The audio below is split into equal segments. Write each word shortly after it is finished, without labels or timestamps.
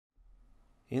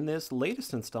In this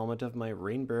latest installment of my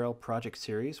Rain Barrel project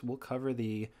series, we'll cover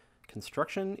the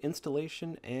construction,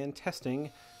 installation, and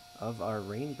testing of our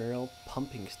Rain Barrel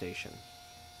pumping station.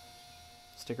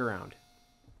 Stick around.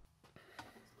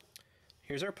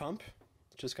 Here's our pump.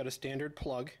 It's just got a standard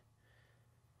plug.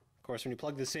 Of course, when you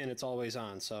plug this in, it's always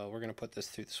on, so we're going to put this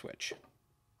through the switch.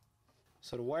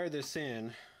 So to wire this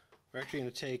in, we're actually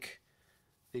going to take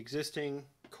the existing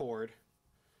cord,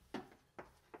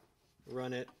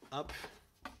 run it up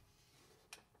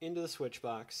into the switch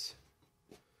box,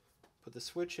 put the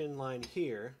switch in line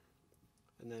here,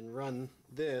 and then run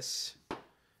this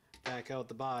back out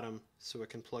the bottom so it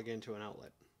can plug into an outlet.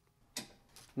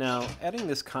 Now, adding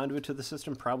this conduit to the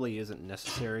system probably isn't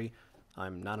necessary.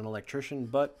 I'm not an electrician,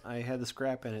 but I had the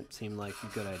scrap and it seemed like a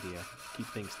good idea. Keep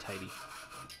things tidy.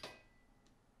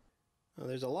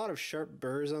 There's a lot of sharp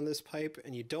burrs on this pipe,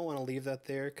 and you don't want to leave that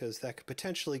there because that could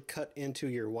potentially cut into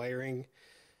your wiring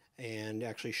and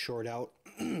actually short out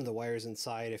the wires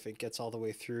inside if it gets all the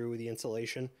way through the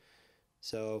insulation.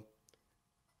 So,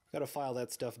 got to file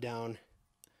that stuff down.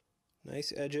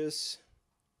 Nice edges,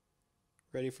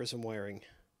 ready for some wiring.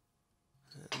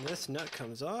 And this nut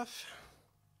comes off,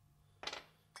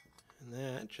 and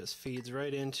that just feeds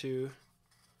right into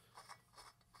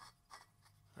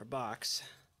our box.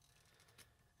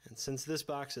 And since this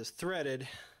box is threaded,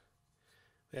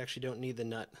 we actually don't need the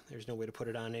nut. There's no way to put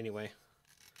it on anyway.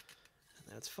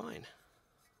 And that's fine.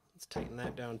 Let's tighten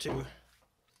that down too.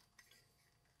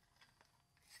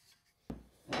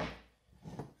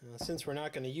 Since we're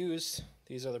not going to use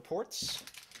these other ports,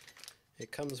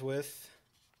 it comes with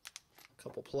a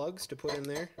couple plugs to put in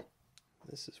there.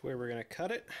 This is where we're going to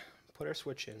cut it, put our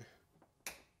switch in.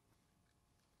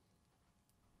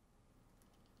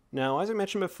 Now, as I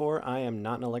mentioned before, I am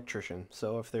not an electrician,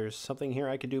 so if there's something here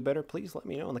I could do better, please let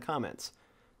me know in the comments.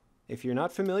 If you're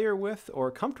not familiar with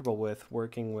or comfortable with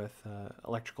working with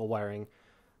electrical wiring,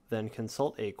 then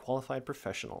consult a qualified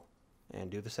professional and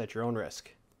do this at your own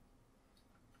risk.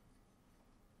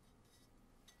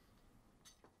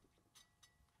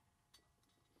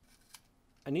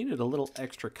 I needed a little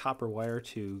extra copper wire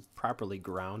to properly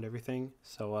ground everything,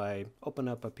 so I opened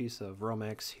up a piece of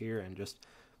Romex here and just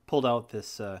pulled out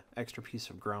this extra piece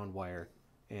of ground wire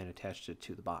and attached it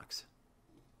to the box.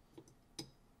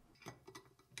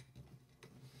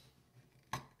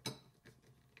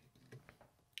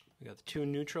 We got the two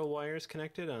neutral wires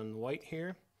connected on white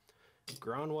here.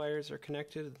 Ground wires are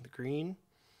connected in the green,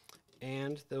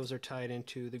 and those are tied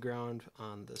into the ground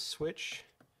on the switch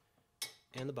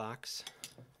and the box.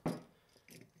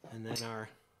 And then our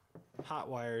hot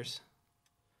wires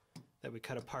that we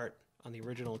cut apart on the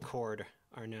original cord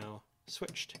are now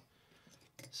switched.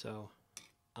 So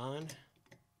on,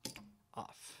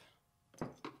 off.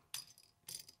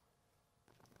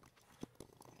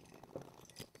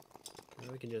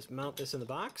 Now we can just mount this in the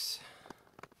box.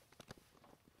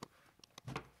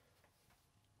 And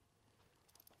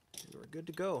we're good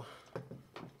to go.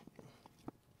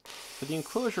 For the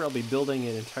enclosure, I'll be building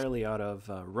it entirely out of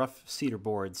rough cedar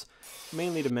boards,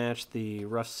 mainly to match the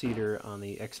rough cedar on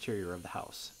the exterior of the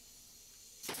house.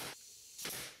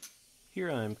 Here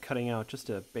I'm cutting out just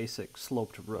a basic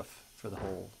sloped roof for the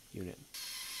whole unit.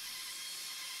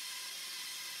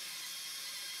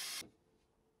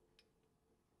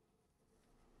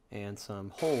 And some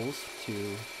holes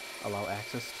to allow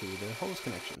access to the hose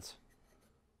connections.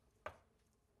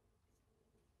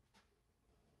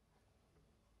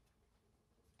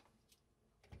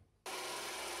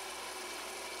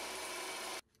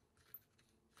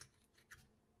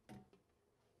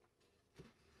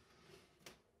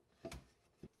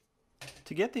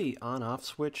 To get the on-off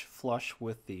switch flush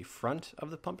with the front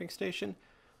of the pumping station,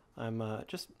 I'm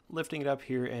just lifting it up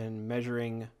here and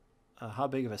measuring how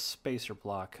big of a spacer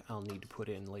block I'll need to put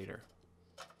in later.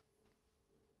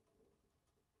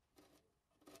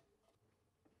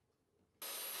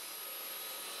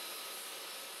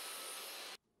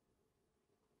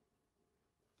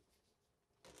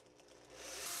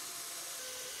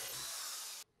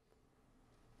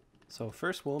 So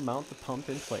first we'll mount the pump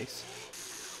in place.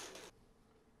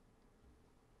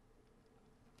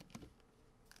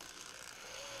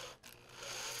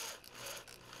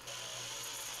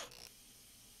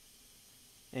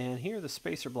 And here are the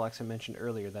spacer blocks I mentioned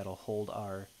earlier that'll hold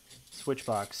our switch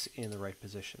box in the right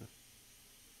position.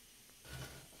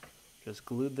 Just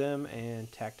glued them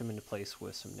and tacked them into place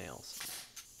with some nails.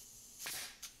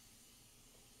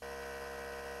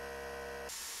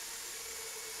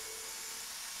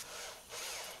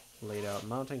 Laid out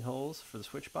mounting holes for the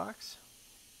switch box.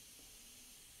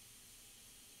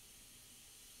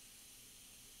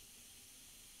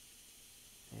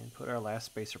 And put our last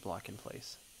spacer block in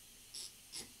place.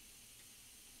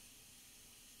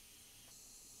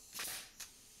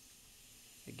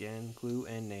 Again, glue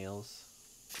and nails.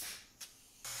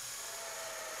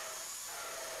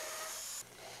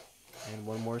 And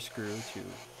one more screw to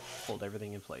hold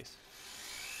everything in place.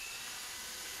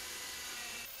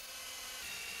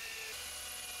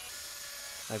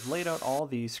 I've laid out all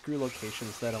the screw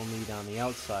locations that I'll need on the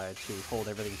outside to hold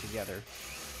everything together.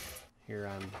 Here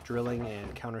I'm drilling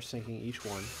and countersinking each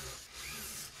one.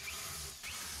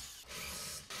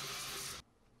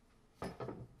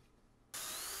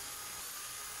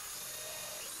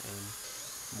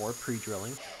 And more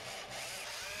pre-drilling. And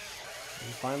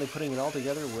finally putting it all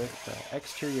together with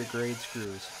exterior grade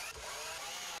screws.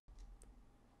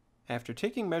 After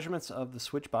taking measurements of the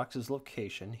Switchbox's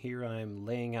location, here I'm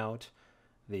laying out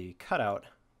the cutout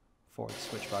for the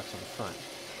Switchbox on the front.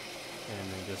 And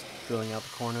then just drilling out the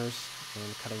corners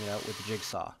and cutting it out with the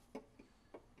jigsaw.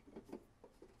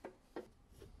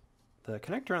 The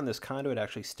connector on this conduit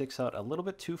actually sticks out a little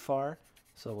bit too far,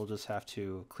 so we'll just have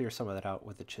to clear some of that out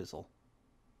with the chisel.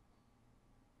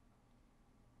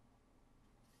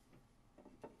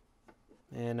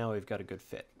 And now we've got a good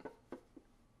fit.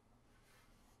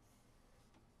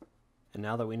 And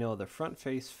now that we know the front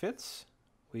face fits,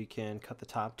 we can cut the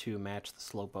top to match the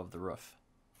slope of the roof.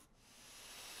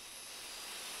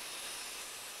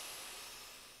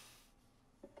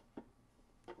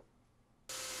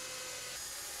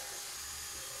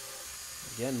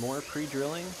 Again, more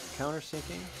pre-drilling,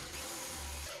 countersinking,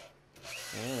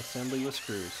 and assembly with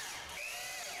screws.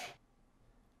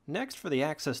 Next, for the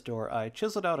access door, I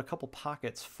chiseled out a couple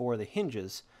pockets for the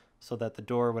hinges so that the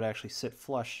door would actually sit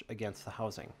flush against the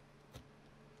housing.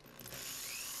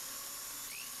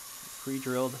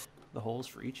 Pre-drilled the holes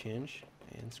for each hinge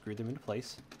and screwed them into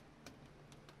place.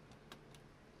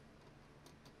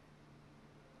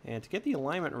 And to get the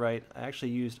alignment right, I actually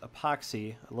used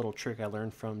epoxy, a little trick I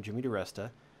learned from Jimmy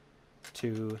DeResta,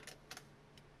 to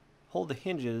hold the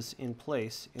hinges in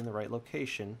place in the right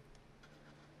location.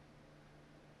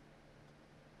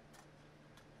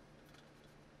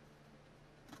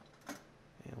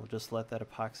 And we'll just let that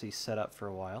epoxy set up for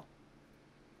a while.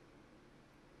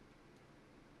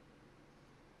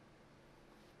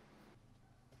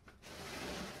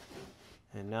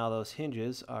 And now those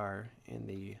hinges are in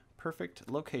the perfect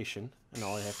location, and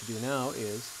all I have to do now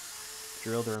is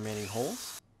drill the remaining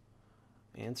holes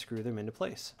and screw them into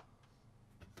place.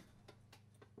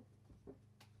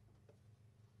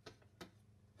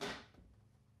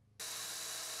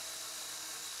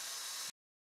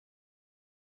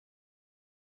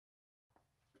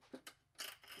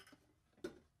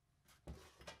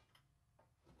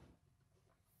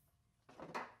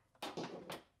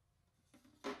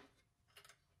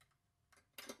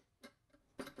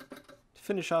 To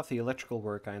finish off the electrical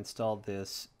work, I installed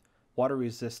this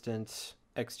water-resistant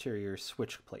exterior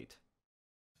switch plate.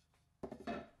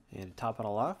 And to top it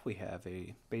all off, we have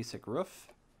a basic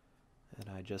roof, and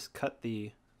I just cut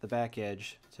the back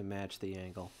edge to match the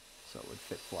angle so it would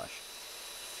fit flush.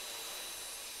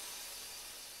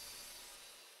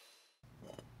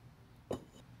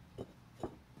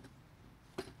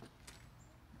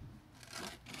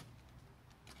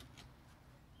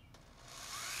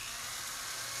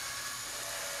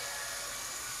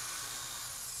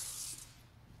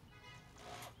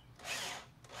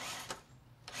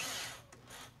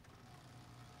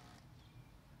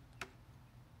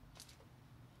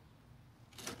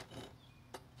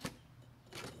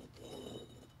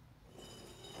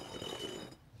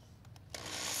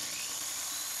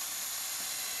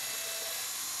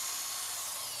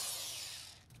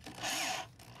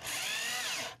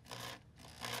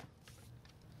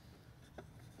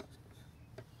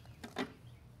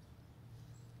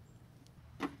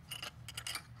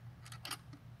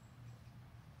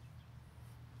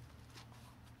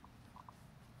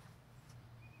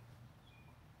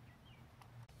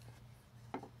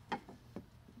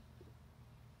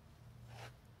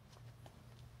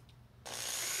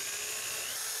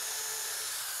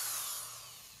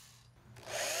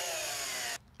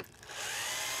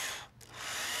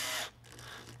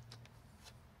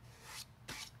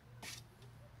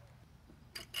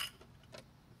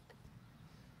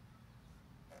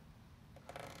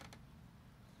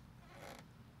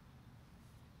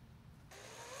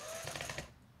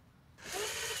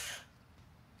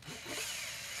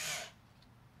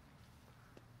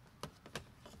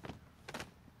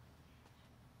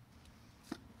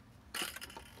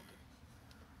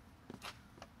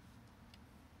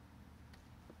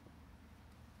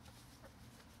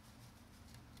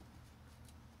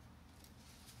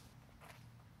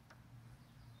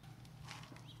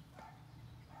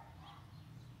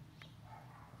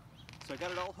 So I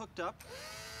got it all hooked up,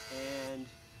 and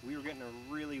we were getting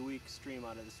a really weak stream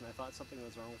out of this, and I thought something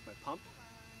was wrong with my pump,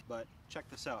 but check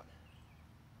this out.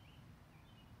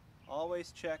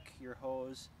 Always check your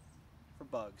hose for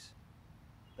bugs.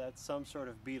 That's some sort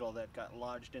of beetle that got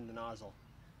lodged in the nozzle.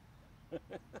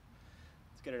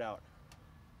 Let's get it out.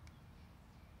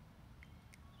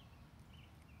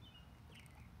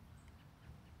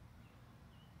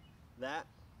 That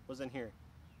was in here.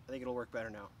 I think it'll work better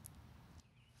now.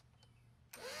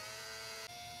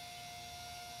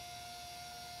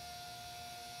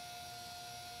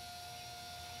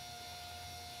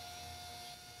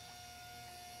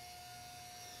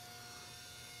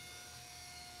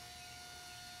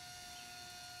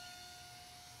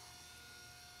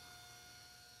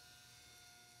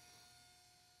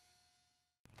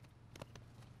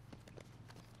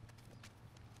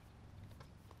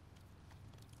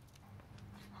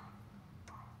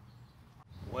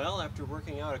 Well, after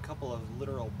working out a couple of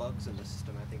literal bugs in the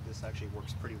system, I think this actually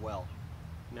works pretty well.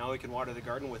 Now we can water the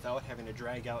garden without having to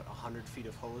drag out 100 feet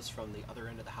of hose from the other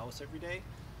end of the house every day.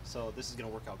 So this is going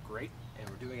to work out great, and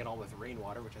we're doing it all with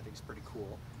rainwater, which I think is pretty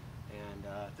cool. And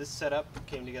this setup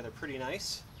came together pretty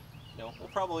nice. You know, we'll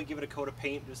probably give it a coat of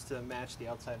paint just to match the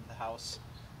outside of the house.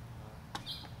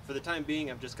 For the time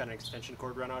being, I've just got an extension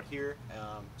cord run out here.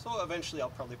 So eventually I'll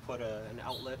probably put an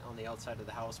outlet on the outside of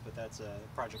the house, but that's a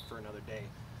project for another day.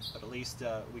 But at least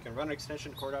we can run an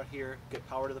extension cord out here, get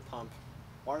power to the pump,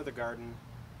 water the garden,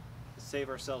 save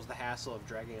ourselves the hassle of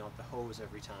dragging out the hose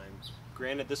every time.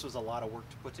 Granted, this was a lot of work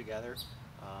to put together,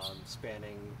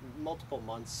 spanning multiple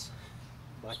months,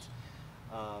 but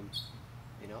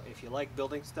you know, if you like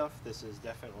building stuff, this is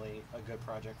definitely a good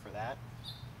project for that.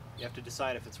 You have to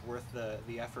decide if it's worth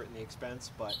the effort and the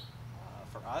expense, but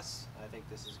for us, I think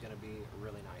this is going to be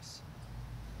really nice.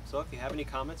 So if you have any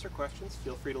comments or questions,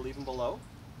 feel free to leave them below.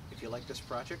 If you like this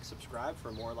project, subscribe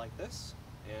for more like this,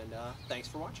 and thanks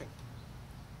for watching.